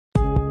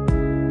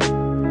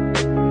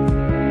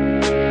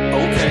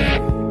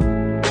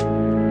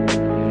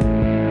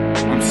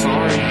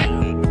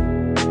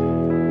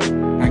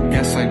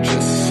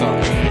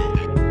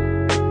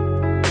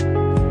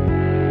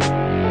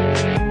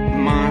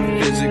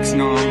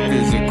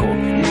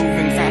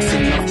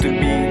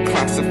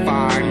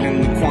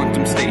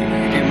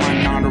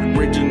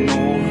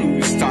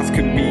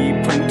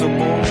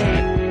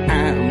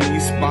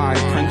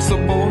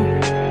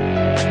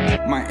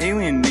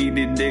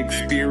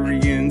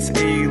distance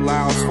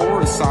allows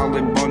for a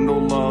solid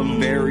bundle of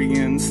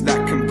variance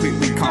that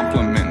completely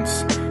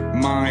complements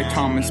my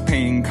Thomas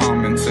Paine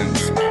common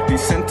sense.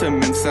 These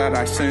sentiments that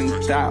I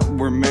sent that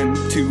were meant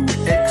to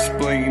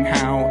explain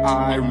how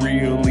I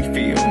really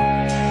feel.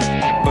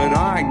 But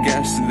I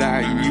guess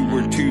that you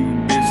were too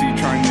busy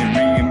trying to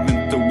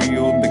reinvent the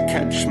wheel to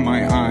catch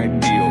my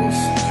ideals.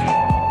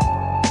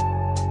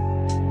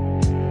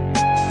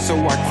 So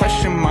I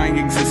question my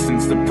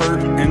existence, the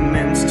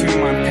pertinence to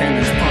my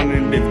pen is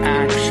punitive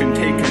action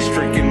taken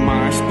strict in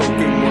my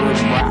spoken word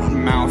rap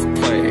mouth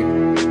play.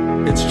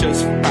 It's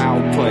just foul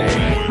play.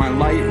 My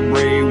light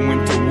ray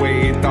went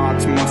away,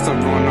 thoughts must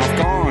have run off,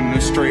 gone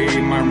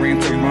astray. My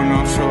rants have run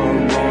off, so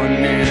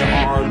running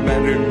are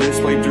better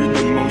displayed through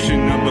the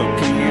motion of a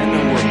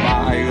piano or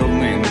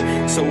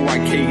violin. So I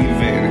cave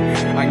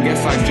in, I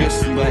guess I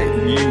just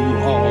let you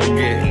all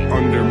get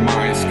under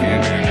my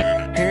skin.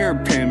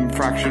 Hairpin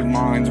fractured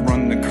lines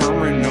run the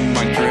current of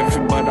my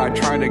drift, but I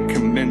try to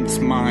convince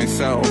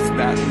myself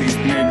that these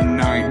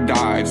midnight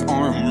dives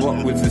aren't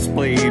what was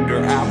displayed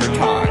or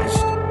advertised.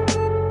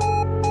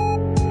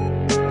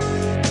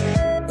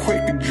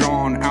 Quick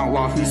drawn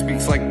outlaw who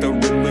speaks like the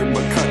Riddler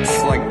but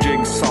cuts like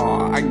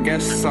Jigsaw. I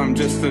guess I'm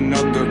just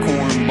another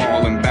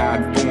cornball in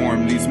bad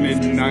form. These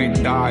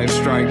midnight dives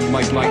strike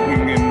like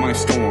lightning in my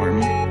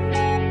storm.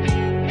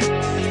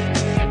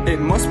 It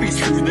must be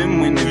true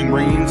then when it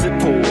rains it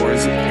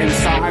pours.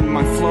 Inside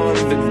my flood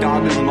the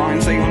dotted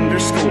lines they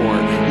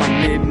underscore.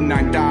 My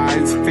midnight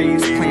dives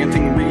face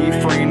planting,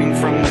 refraining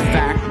from the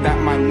fact that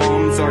my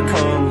lungs are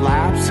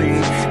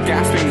collapsing,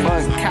 gasping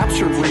but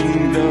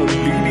capturing the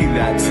beauty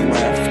that's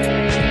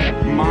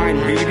left. My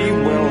beauty,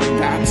 well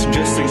that's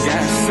just a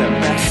guess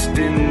at best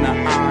in the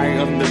eye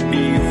of the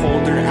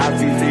beholder.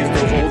 As these days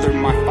grow older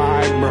my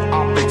fiber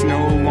optics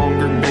no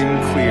longer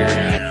been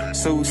clear.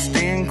 So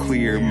stand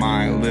clear,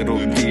 my little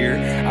dear.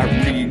 I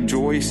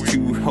rejoice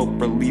to help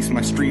release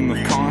my stream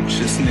of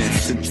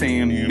consciousness. It's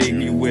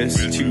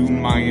ambiguous to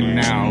my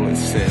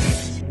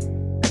analysis.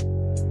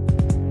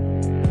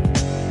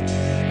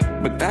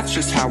 But that's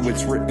just how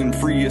it's written,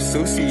 free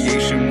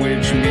association,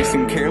 which may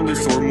seem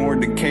careless or more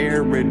to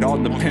care. It all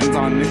depends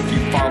on if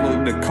you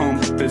follow the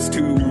compass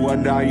to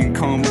what I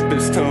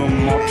encompass.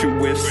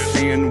 Tumultuous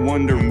and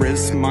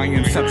wondrous, my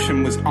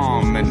inception was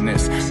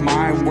ominous.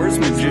 My words,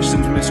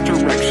 magician's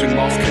misdirection,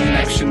 lost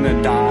connection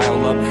to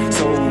dial up.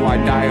 So I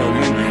dial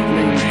in,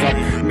 link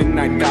up,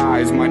 midnight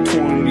dives, my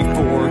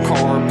 24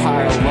 car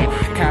pile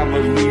up.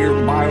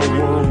 Cavalier,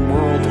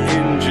 world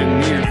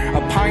engineer,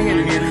 a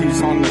pioneer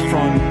who's on the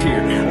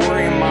frontier. Or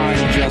am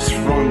I just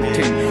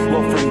fronting?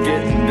 Well,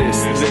 forget this,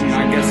 then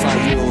I guess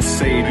I will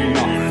say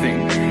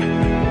nothing.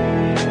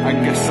 I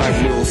guess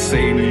I will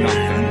say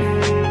nothing.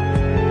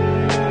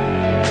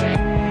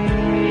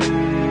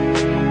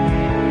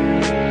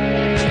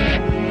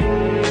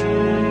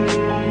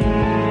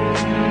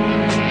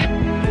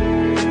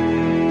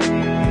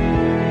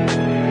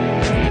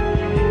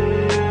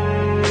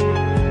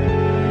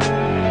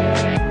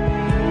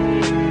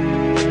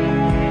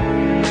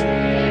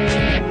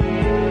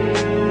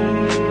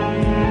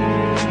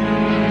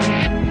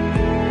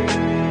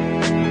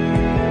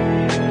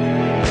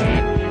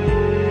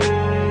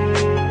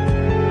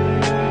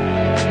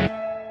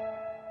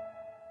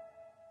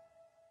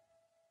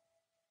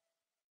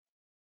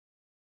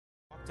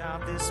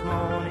 Out this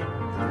morning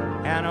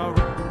and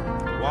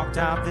I walked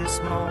out this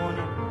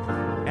morning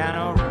and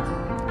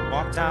I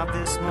walked out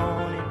this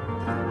morning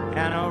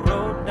and I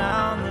wrote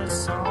down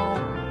this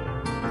song.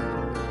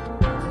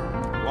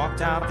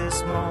 Walked out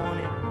this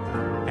morning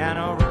and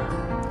I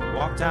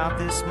walked out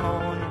this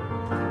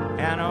morning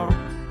and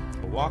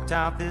I walked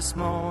out this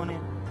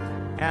morning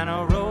and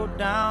I wrote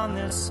down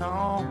this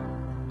song.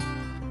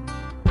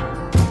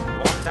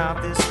 Walked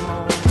out this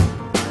morning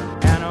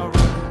and I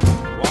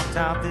walked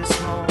out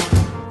this morning.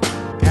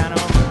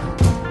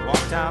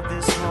 Walked out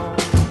this morning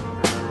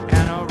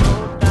and I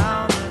wrote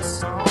down this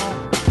song.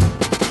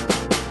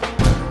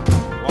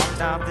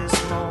 Walked out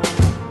this morning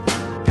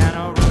and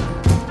I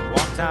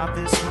walked out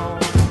this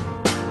morning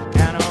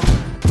and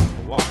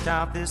I walked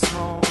out this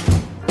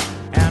morning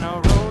and I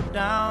wrote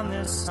down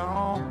this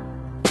song.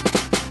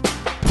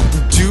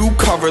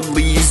 Dew-covered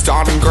leaves,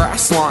 dotting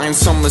grass lines,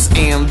 summer's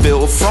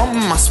anvil from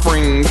my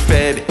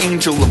spring-fed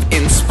angel of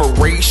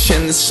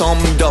inspiration,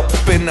 summed up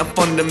in a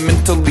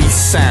fundamentally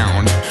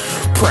sound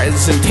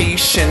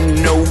presentation.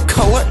 No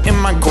color in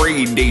my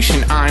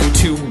gradation, I'm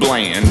too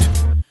bland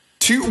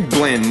to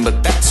blend,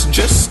 but that's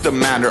just a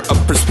matter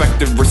of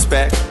perspective,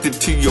 respective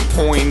to your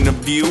point of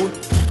view.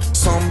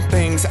 Some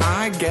things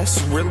I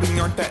guess really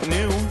aren't that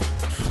new.